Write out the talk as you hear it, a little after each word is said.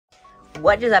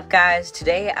What is up, guys?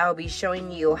 Today I'll be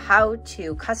showing you how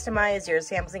to customize your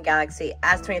Samsung Galaxy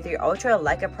S23 Ultra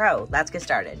like a pro. Let's get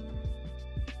started.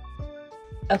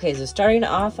 Okay, so starting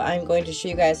off, I'm going to show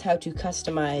you guys how to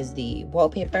customize the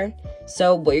wallpaper.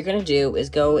 So what you're going to do is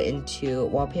go into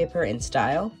wallpaper and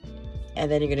style, and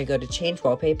then you're going to go to change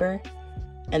wallpaper,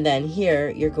 and then here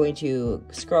you're going to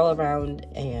scroll around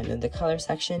and in the color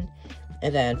section,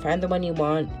 and then find the one you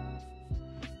want.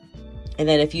 And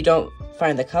then if you don't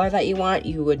find the color that you want,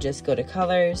 you would just go to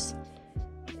colors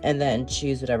and then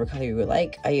choose whatever color you would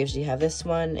like. I usually have this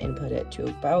one and put it to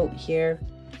about here,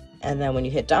 and then when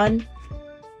you hit done,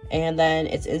 and then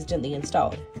it's instantly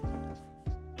installed.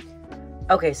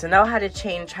 Okay, so now how to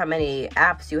change how many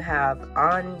apps you have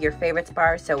on your favorites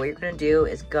bar. So what you're going to do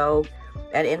is go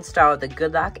and install the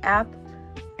Good Lock app,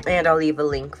 and I'll leave a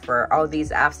link for all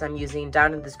these apps I'm using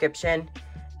down in the description.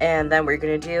 And then what you're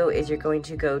going to do is you're going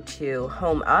to go to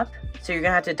Home Up. So you're going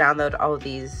to have to download all of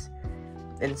these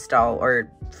install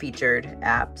or featured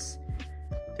apps.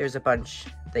 There's a bunch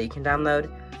that you can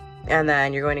download. And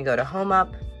then you're going to go to Home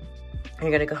Up. And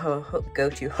you're going to go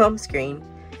to Home Screen.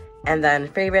 And then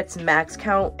Favorites, Max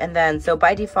Count. And then, so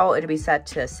by default, it'll be set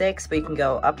to 6, but you can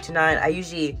go up to 9. I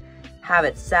usually have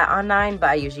it set on 9, but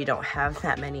I usually don't have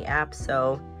that many apps.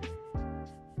 So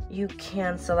you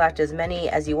can select as many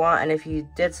as you want, and if you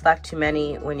did select too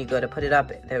many, when you go to put it up,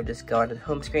 they'll just go onto the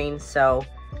home screen. So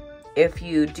if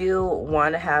you do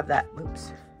want to have that,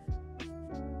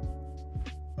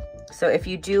 so if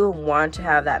you do want to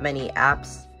have that many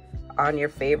apps on your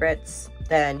favorites,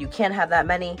 then you can have that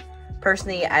many.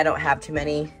 Personally, I don't have too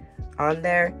many on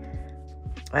there.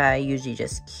 I usually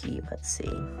just keep, let's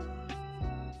see,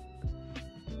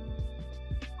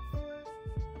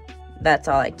 that's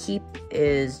all I keep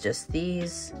is just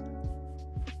these.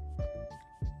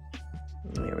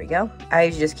 There we go. I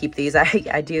usually just keep these.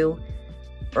 I do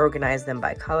organize them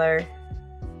by color.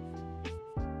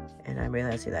 And I'm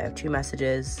realizing that I have 2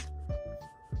 messages.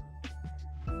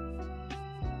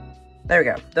 There we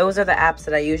go. Those are the apps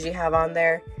that I usually have on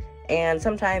there. And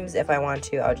sometimes if I want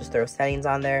to, I'll just throw settings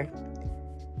on there.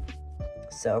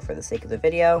 So for the sake of the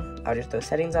video, I'll just throw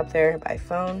settings up there by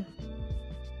phone.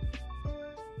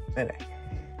 Okay,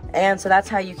 and so that's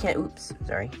how you can,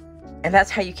 and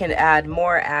that's how you can add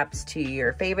more apps to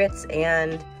your favorites.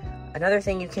 And another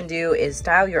thing you can do is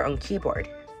style your own keyboard.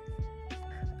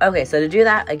 Okay, so to do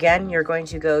that, again, you're going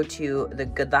to go to the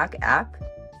Good Lock app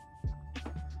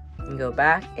and go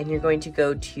back, and you're going to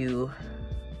go to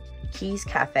Keys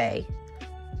Cafe.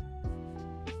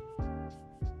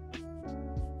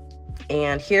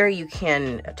 And here you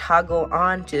can toggle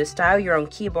on to style your own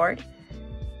keyboard.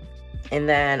 And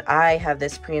then I have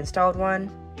this pre-installed one.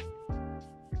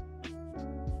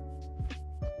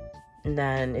 And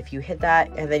then if you hit that,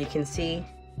 and then you can see,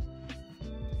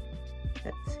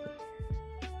 let's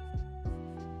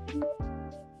see.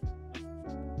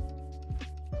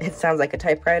 It sounds like a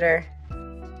typewriter.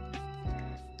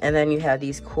 And then you have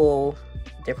these cool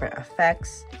different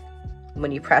effects.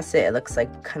 When you press it, it looks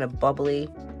like kind of bubbly.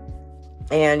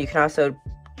 And you can also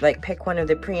like pick one of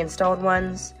the pre-installed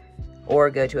ones,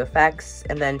 or go to effects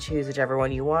and then choose whichever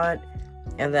one you want.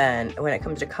 And then when it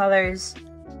comes to colors,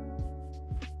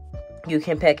 you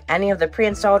can pick any of the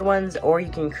pre-installed ones, or you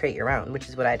can create your own, which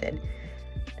is what I did.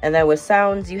 And then with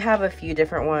sounds, you have a few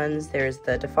different ones. There's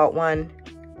the default one.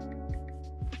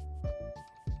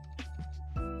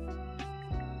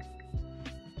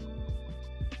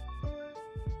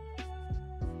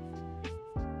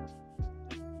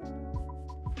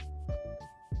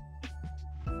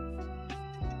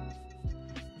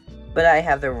 But I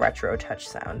have the retro touch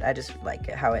sound. I just like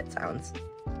it, how it sounds.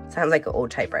 Sounds like an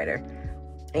old typewriter.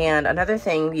 And another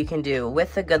thing you can do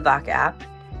with the Good Lock app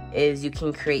is you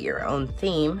can create your own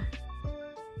theme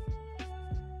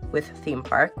with Theme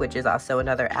Park, which is also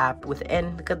another app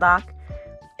within the Good Lock.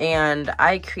 And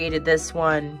I created this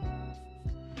one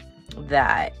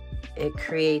that it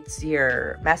creates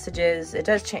your messages. It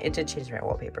did change my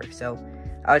wallpaper, so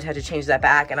I would have to change that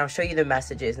back, and I'll show you the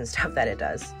messages and stuff that it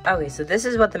does. Okay, so this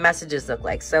is what the messages look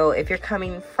like. So if you're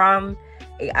coming from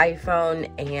an iPhone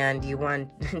and you want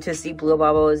to see blue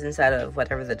bubbles instead of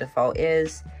whatever the default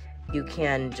is, you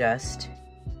can just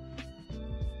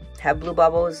have blue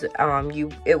bubbles.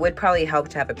 It would probably help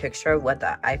to have a picture of what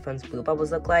the iPhone's blue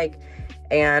bubbles look like.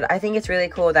 And I think it's really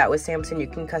cool that with Samsung you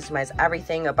can customize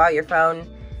everything about your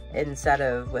phone. Instead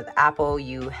of with Apple,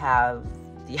 you have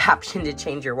the option to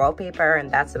change your wallpaper, and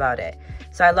that's about it.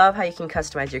 So I love how you can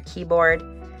customize your keyboard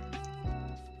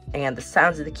and the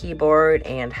sounds of the keyboard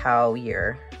and how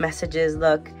your messages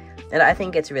look, and I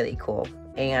think it's really cool.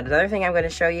 And another thing I'm going to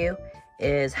show you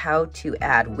is how to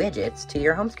add widgets to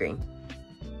your home screen.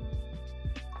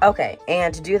 Okay,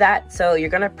 and to do that, so you're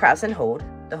gonna press and hold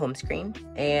the home screen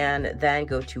and then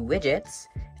go to widgets,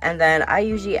 and then I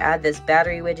usually add this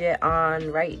battery widget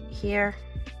on right here.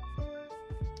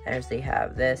 As they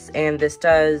have this, and this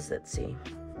does, let's see,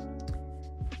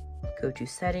 go to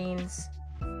settings.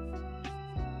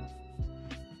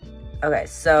 Okay,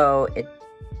 so it,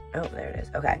 oh, there it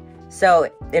is. Okay, so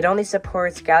it only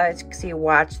supports Galaxy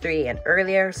Watch 3 and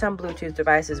earlier. Some Bluetooth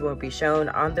devices won't be shown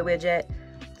on the widget.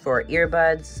 For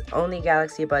earbuds, only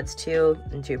Galaxy Buds 2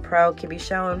 and 2 Pro can be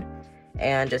shown,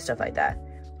 and just stuff like that.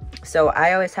 So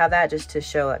I always have that just to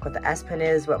show like what the S Pen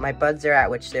is, what my buds are at,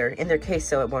 which they're in their case,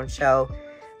 so it won't show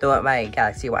what my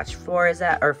Galaxy Watch 4 is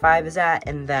at, or 5 is at,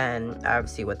 and then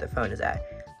obviously what the phone is at.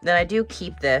 Then I do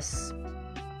keep this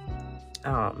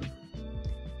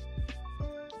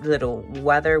little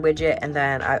weather widget, and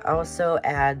then I also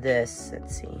add this,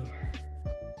 let's see,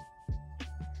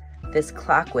 this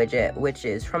clock widget, which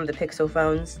is from the Pixel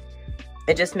phones.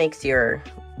 It just makes your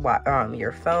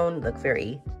phone look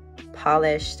very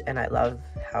polished, and I love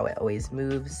how it always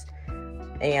moves.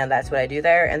 And that's what I do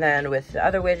there. And then with the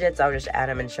other widgets, I'll just add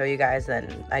them and show you guys.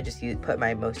 Then I just put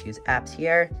my most used apps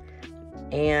here.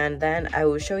 And then I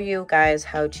will show you guys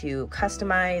how to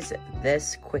customize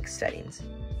this quick settings.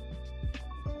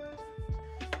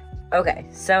 Okay,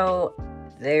 so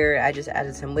there, I just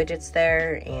added some widgets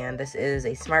there, and this is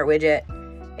a smart widget.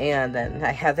 And then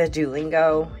I have the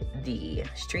Duolingo, the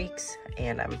streaks,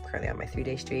 and I'm currently on my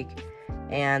 3-day streak.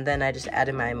 And then I just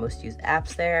added my most used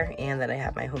apps there, and then I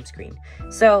have my home screen.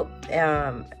 So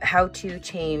how to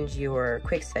change your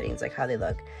quick settings, like how they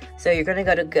look. So you're gonna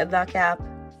go to Good Luck app,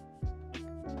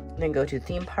 then go to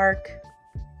theme park,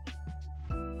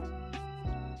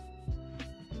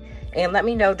 and let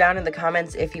me know down in the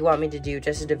comments if you want me to do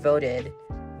just a devoted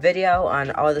video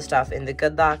on all the stuff in the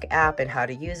Good Luck app and how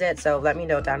to use it. So let me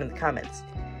know down in the comments.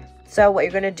 So what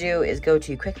you're gonna do is go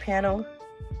to quick panel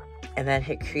and then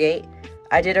hit create.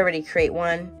 I did already create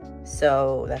one,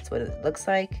 so that's what it looks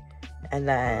like. And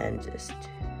then just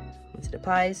once it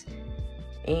applies,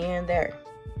 and there.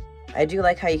 I do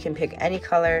like how you can pick any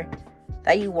color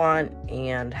that you want,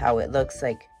 and how it looks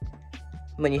like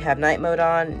when you have night mode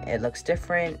on, it looks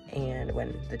different, and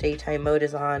when the daytime mode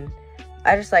is on.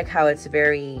 I just like how it's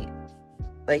very,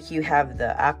 like you have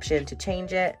the option to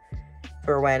change it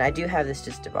for when I do have this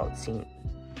just default scene,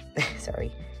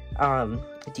 sorry,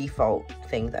 default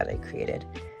thing that I created.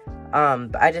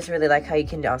 But I just really like how you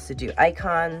can also do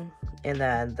icon, and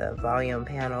then the volume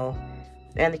panel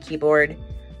and the keyboard.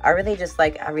 I really just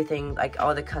like everything, like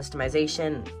all the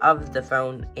customization of the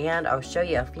phone, and I'll show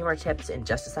you a few more tips in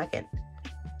just a second.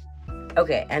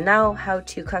 Okay, and now how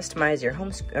to customize your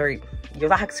your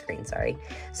lock screen, sorry.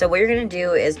 So what you're gonna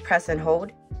do is press and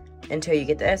hold until you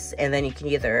get this, and then you can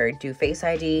either do Face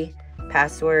ID,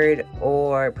 password,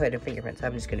 or put in fingerprint. So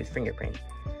I'm just gonna do fingerprint.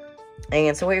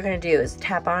 And so what you're gonna do is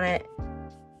tap on it,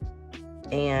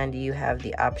 and you have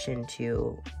the option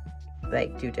to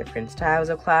like do different styles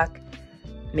of clock,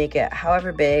 make it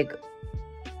however big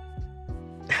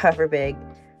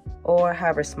or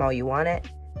however small you want it.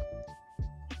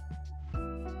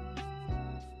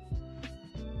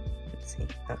 Let's see.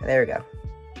 Okay, there we go.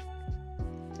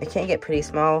 It can get pretty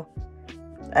small.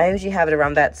 I usually have it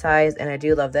around that size, and I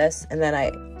do love this. And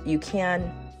then you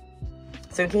can,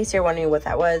 so in case you're wondering what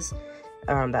that was,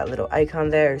 that little icon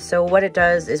there. So what it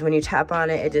does is when you tap on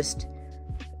it, it just,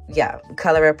 yeah,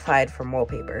 color applied from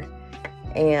wallpaper.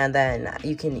 And then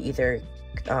you can either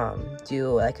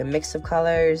do like a mix of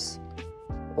colors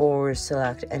or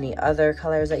select any other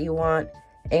colors that you want.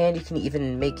 And you can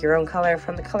even make your own color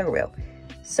from the color wheel.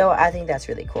 So I think that's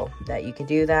really cool that you can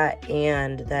do that.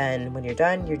 And then when you're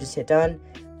done, you just hit done.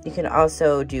 You can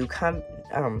also do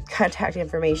contact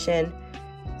information.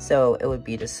 So it would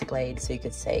be displayed. So you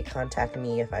could say, contact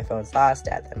me if my phone's lost,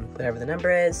 add them, whatever the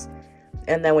number is.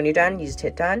 And then when you're done, you just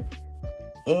hit done.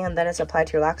 And then it's applied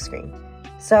to your lock screen.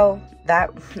 So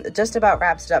that just about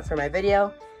wraps it up for my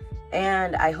video.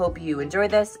 And I hope you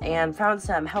enjoyed this and found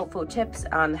some helpful tips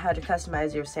on how to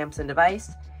customize your Samsung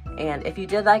device. And if you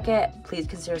did like it, please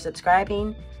consider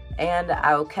subscribing. And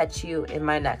I will catch you in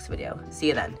my next video. See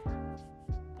you then.